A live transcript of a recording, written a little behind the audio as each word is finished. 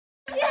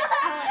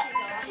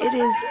It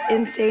is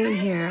insane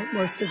here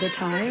most of the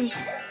time.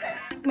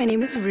 My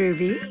name is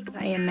Ruby.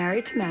 I am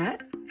married to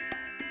Matt.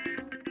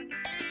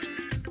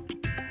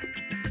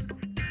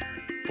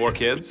 4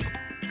 kids,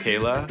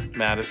 Kayla,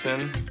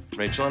 Madison,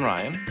 Rachel, and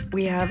Ryan.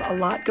 We have a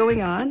lot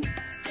going on.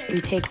 We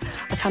take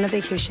a ton of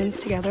vacations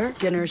together,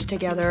 dinners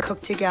together,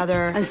 cook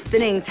together, and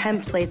spinning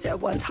 10 plates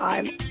at one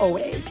time,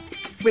 always.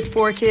 With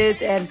 4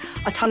 kids and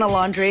a ton of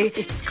laundry,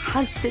 it's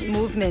constant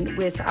movement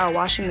with our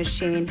washing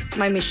machine.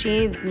 My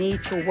machines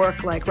need to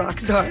work like rock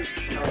stars.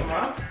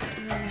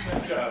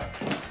 Good job.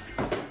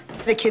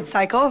 The kids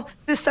cycle,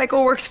 this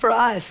cycle works for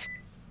us.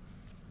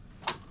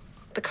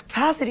 The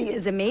capacity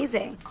is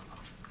amazing.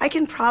 I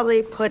can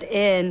probably put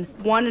in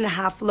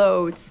 1.5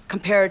 loads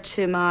compared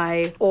to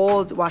my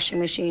old washing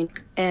machine,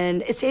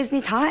 and it saves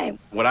me time.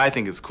 What I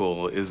think is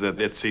cool is that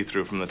it's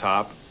see-through from the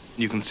top.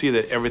 You can see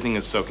that everything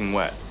is soaking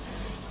wet.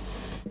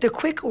 The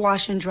quick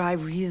wash and dry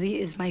really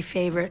is my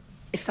favorite.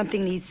 If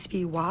something needs to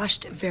be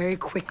washed very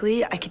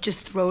quickly, I could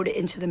just throw it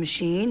into the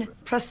machine,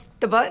 press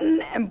the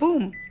button, and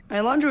boom, my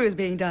laundry is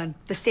being done.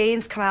 The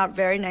stains come out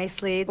very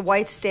nicely. The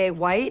whites stay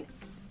white.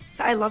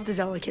 I love the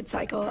delicate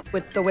cycle.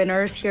 With the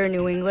winters here in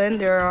New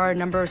England, there are a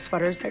number of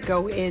sweaters that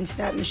go into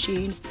that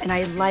machine, and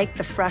I like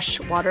the fresh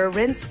water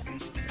rinse,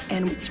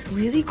 and it's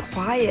really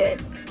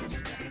quiet.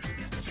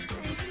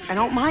 I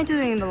don't mind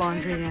doing the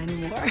laundry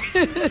anymore.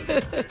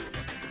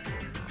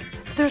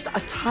 There's a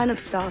ton of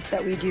stuff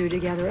that we do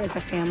together as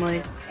a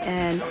family,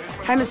 and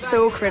time is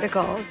so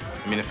critical.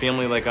 I mean, a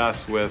family like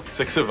us with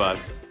 6 of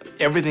us,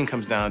 everything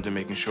comes down to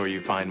making sure you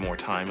find more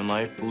time in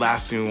life. The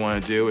last thing we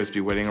want to do is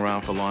be waiting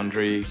around for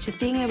laundry. It's just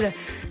being able to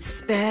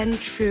spend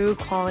true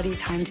quality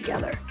time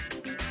together.